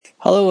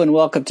Hello and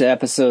welcome to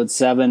episode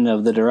 7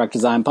 of the Direct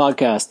Design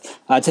Podcast.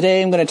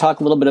 Today I'm going to talk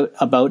a little bit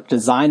about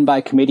design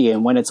by committee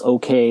and when it's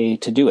okay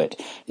to do it.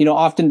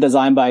 Often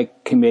design by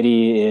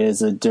committee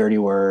is a dirty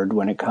word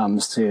when it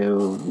comes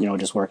to,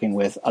 just working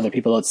with other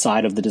people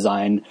outside of the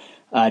design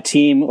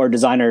team or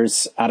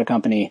designers at a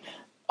company.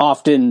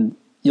 Often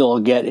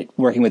you'll get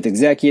working with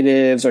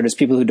executives or just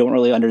people who don't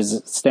really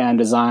understand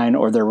design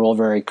or their role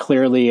very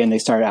clearly, and they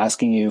start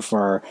asking you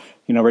for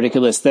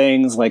ridiculous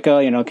things like,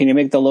 can you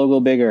make the logo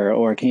bigger,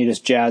 or can you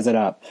just jazz it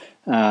up?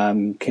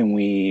 Can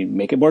we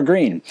make it more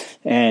green?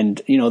 And,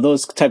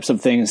 those types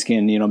of things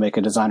can, make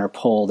a designer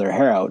pull their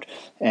hair out,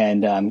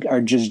 and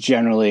are just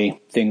generally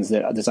things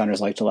that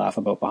designers like to laugh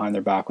about behind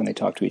their back when they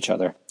talk to each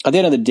other. At the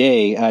end of the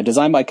day,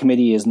 design by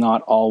committee is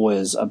not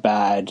always a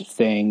bad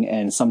thing,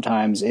 and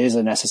sometimes is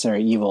a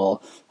necessary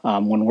evil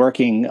when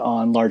working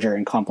on larger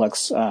and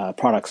complex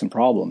products and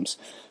problems.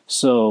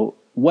 So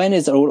when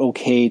is it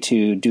okay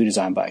to do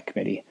design by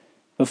committee?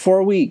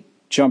 Before we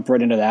jump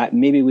right into that,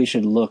 maybe we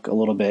should look a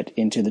little bit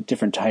into the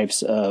different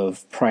types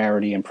of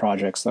priority and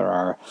projects there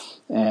are,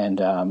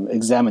 and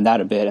examine that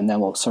a bit, and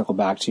then we'll circle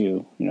back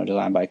to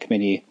design by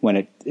committee when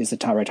it is the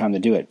right time to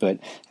do it. But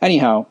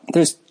anyhow,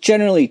 there's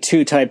generally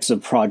two types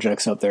of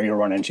projects out there you'll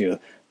run into.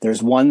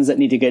 There's ones that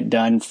need to get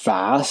done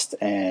fast,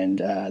 and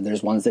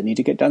there's ones that need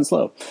to get done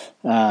slow.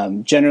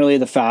 Generally,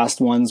 the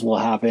fast ones will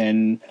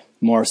happen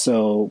more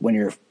so when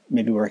you're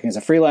maybe working as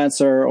a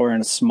freelancer or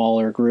in a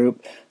smaller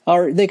group,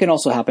 or they can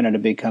also happen at a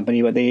big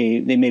company, but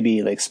they may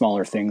be like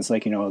smaller things,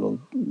 like,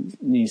 they'll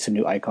need some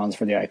new icons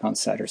for the icon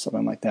set or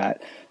something like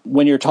that.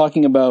 When you're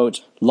talking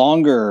about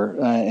longer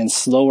and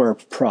slower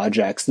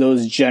projects,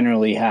 those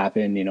generally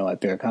happen, at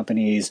bigger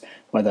companies,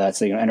 whether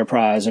that's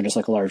enterprise or just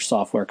like a large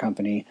software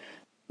company.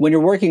 When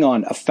you're working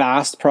on a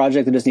fast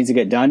project that just needs to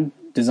get done,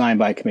 design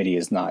by committee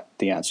is not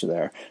the answer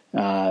there.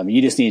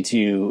 You just need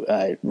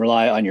to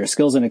rely on your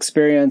skills and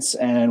experience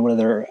and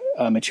whatever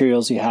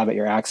materials you have at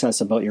your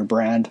access about your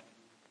brand,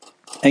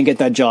 and get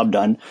that job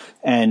done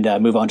and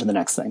move on to the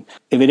next thing.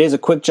 If it is a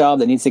quick job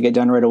that needs to get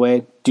done right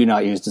away, do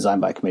not use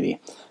design by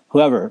committee.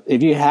 However,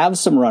 if you have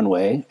some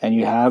runway and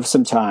you have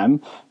some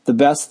time, the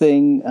best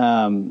thing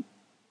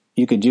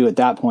you could do at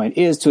that point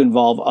is to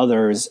involve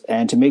others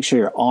and to make sure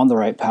you're on the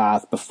right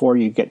path before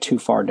you get too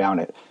far down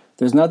it.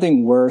 There's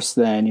nothing worse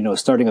than,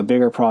 starting a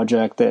bigger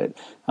project that,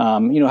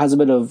 has a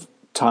bit of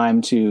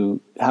time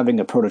to having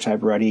a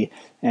prototype ready,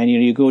 and,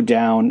 you go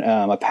down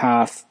a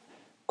path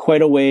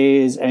quite a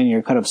ways and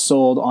you're kind of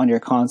sold on your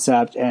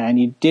concept, and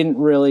you didn't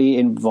really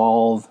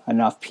involve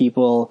enough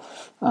people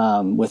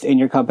within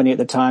your company at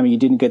the time. You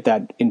didn't get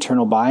that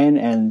internal buy-in,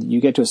 and you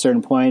get to a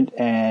certain point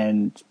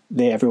and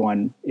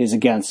everyone is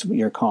against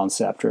your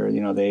concept, or,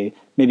 they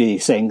maybe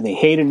saying they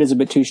hate it is a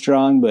bit too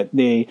strong, but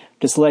they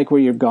dislike where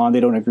you've gone.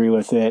 They don't agree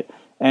with it.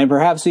 And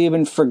perhaps you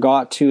even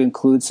forgot to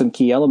include some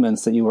key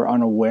elements that you were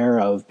unaware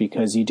of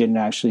because you didn't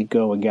actually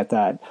go and get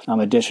that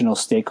additional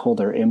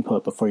stakeholder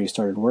input before you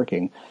started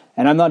working.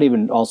 And I'm not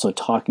even also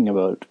talking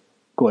about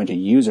going to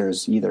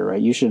users either,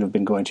 right? You should have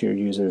been going to your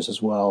users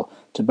as well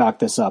to back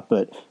this up.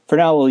 But for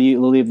now,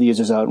 we'll leave the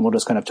users out, and we'll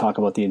just kind of talk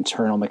about the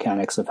internal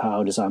mechanics of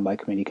how design by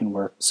committee can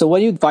work. So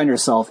when you find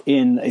yourself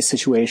in a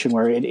situation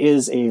where it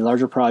is a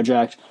larger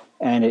project,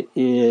 and it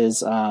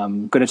is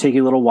going to take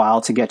you a little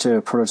while to get to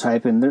a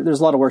prototype, and there's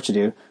a lot of work to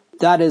do,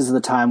 that is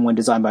the time when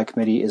design by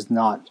committee is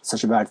not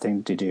such a bad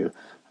thing to do.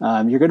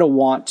 You're going to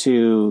want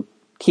to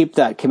keep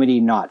that committee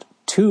not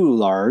too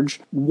large.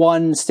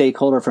 One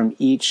stakeholder from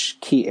each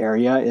key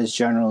area is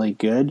generally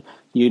good.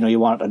 You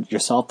want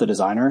yourself, the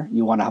designer.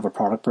 You want to have a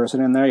product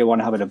person in there. You want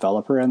to have a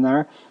developer in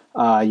there.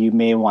 You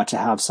may want to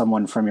have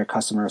someone from your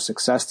customer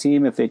success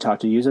team if they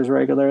talk to users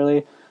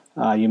regularly.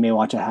 You may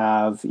want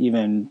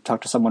to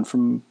talk to someone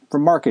from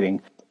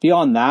marketing.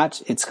 Beyond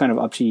that, it's kind of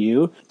up to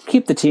you.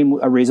 Keep the team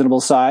a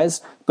reasonable size,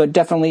 but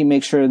definitely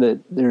make sure that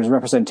there's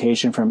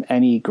representation from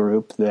any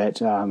group that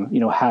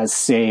has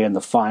say in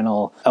the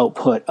final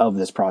output of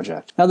this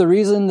project. Now, the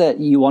reason that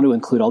you want to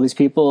include all these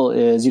people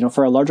is,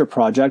 for a larger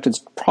project, it's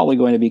probably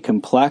going to be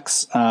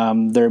complex.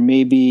 There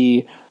may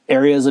be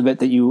areas of it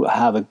that you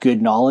have a good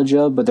knowledge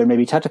of, but there may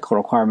be technical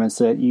requirements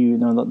that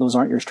those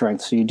aren't your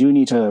strengths. So you do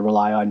need to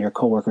rely on your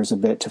coworkers a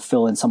bit to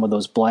fill in some of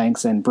those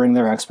blanks and bring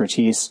their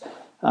expertise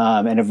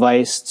and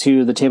advice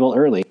to the table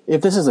early.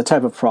 If this is a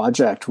type of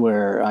project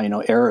where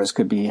errors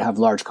could have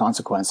large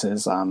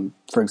consequences,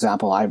 for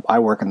example, I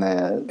work in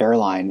the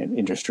airline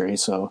industry,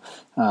 so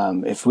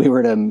if we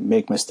were to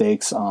make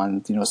mistakes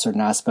on certain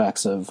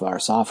aspects of our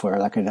software,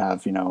 that could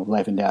have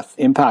life and death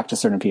impact to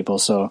certain people.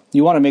 So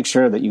you want to make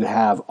sure that you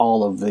have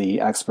all of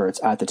the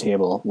experts at the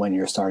table when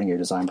you're starting your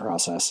design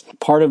process.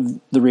 Part of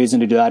the reason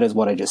to do that is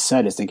what I just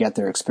said, is to get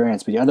their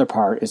experience, but the other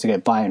part is to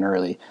get buy-in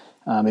early.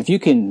 If you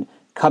can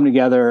come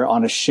together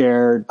on a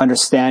shared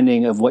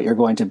understanding of what you're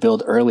going to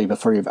build early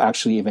before you've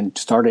actually even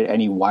started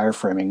any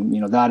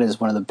wireframing, that is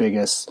one of the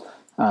biggest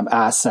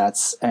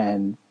assets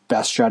and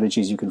best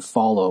strategies you can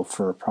follow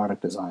for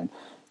product design.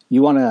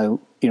 You want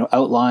to,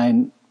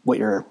 outline what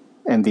your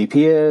MVP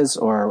is,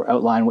 or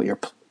outline what your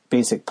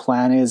basic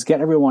plan is,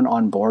 get everyone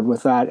on board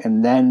with that.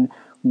 And then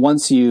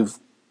once you've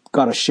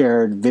got a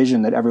shared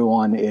vision that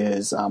everyone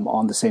is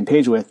on the same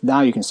page with,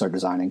 now you can start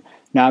designing.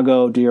 Now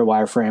go do your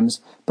wireframes,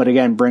 but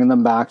again, bring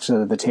them back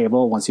to the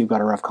table once you've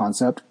got a rough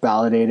concept,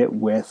 validate it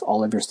with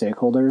all of your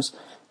stakeholders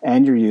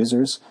and your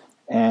users,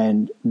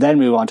 and then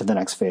move on to the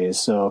next phase.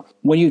 So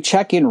when you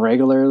check in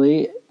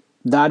regularly,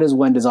 that is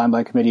when design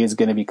by committee is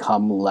going to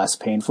become less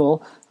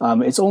painful.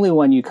 It's only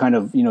when you kind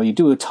of, you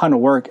do a ton of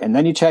work and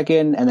then you check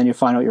in and then you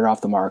find out you're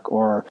off the mark,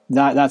 or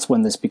that's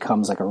when this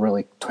becomes like a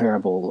really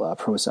terrible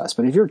process.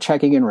 But if you're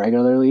checking in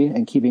regularly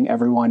and keeping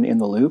everyone in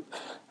the loop,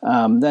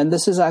 then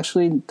this is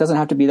actually doesn't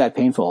have to be that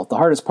painful. The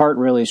hardest part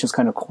really is just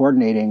kind of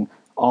coordinating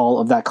all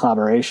of that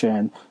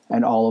collaboration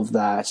and all of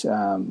that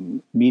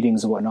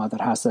meetings and whatnot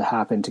that has to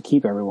happen to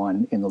keep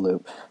everyone in the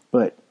loop.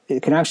 But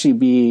it can actually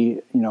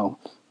be,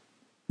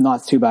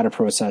 not too bad a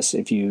process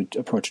if you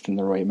approach it in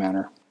the right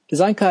manner.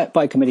 Design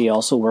by committee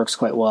also works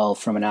quite well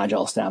from an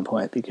agile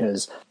standpoint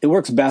because it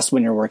works best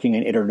when you're working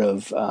an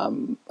iterative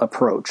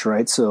approach,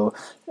 right? So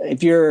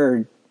if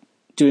you're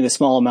doing a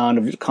small amount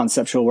of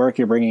conceptual work,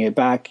 you're bringing it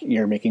back,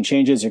 you're making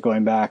changes, you're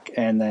going back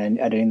and then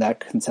editing that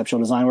conceptual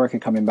design work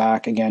and coming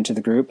back again to the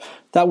group.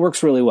 That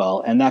works really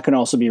well. And that can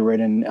also be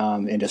written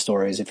into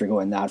stories if you're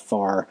going that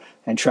far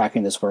and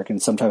tracking this work in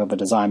some type of a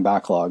design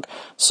backlog.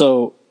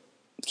 So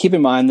keep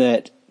in mind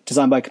that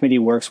design by committee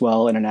works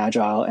well in an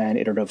agile and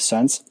iterative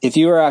sense. If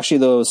you are actually,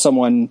 though,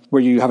 someone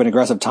where you have an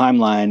aggressive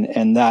timeline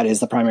and that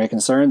is the primary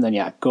concern, then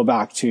yeah, go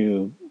back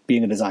to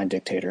being a design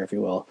dictator, if you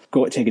will.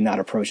 Go taking that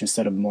approach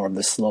instead of more of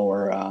the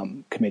slower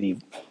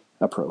committee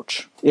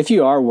approach. If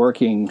you are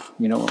working,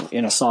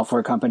 in a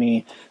software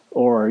company,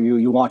 or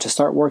you want to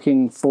start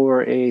working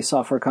for a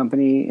software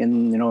company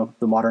in,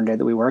 the modern day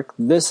that we work,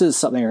 this is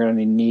something you're going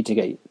to need to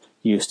get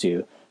used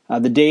to.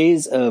 The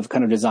days of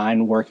kind of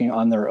design working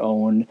on their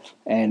own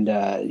and,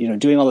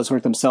 doing all this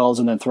work themselves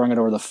and then throwing it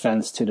over the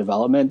fence to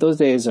development, those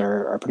days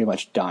are pretty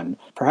much done.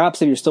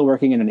 Perhaps if you're still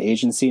working in an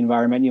agency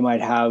environment, you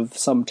might have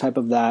some type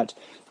of that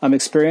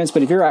experience.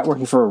 But if you're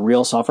working for a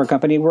real software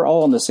company, we're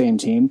all on the same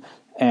team.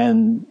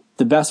 And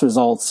the best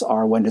results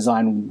are when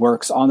design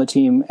works on the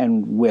team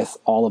and with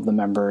all of the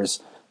members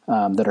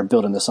that are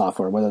building the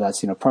software, whether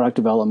that's, product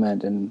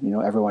development and,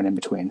 everyone in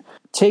between.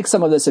 Take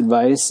some of this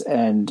advice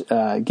and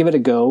give it a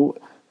go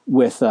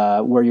with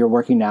where you're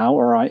working now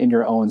or in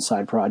your own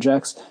side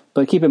projects.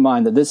 But keep in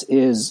mind that this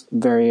is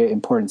very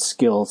important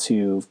skill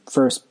to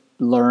first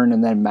learn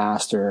and then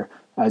master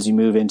as you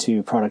move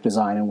into product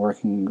design and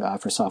working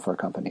for software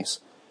companies.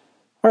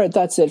 All right,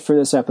 that's it for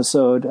this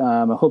episode.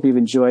 I hope you've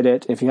enjoyed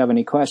it. If you have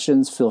any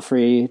questions, feel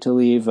free to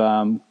leave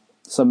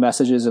some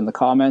messages in the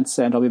comments,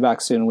 and I'll be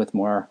back soon with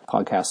more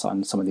podcasts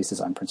on some of these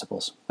design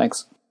principles.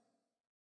 Thanks.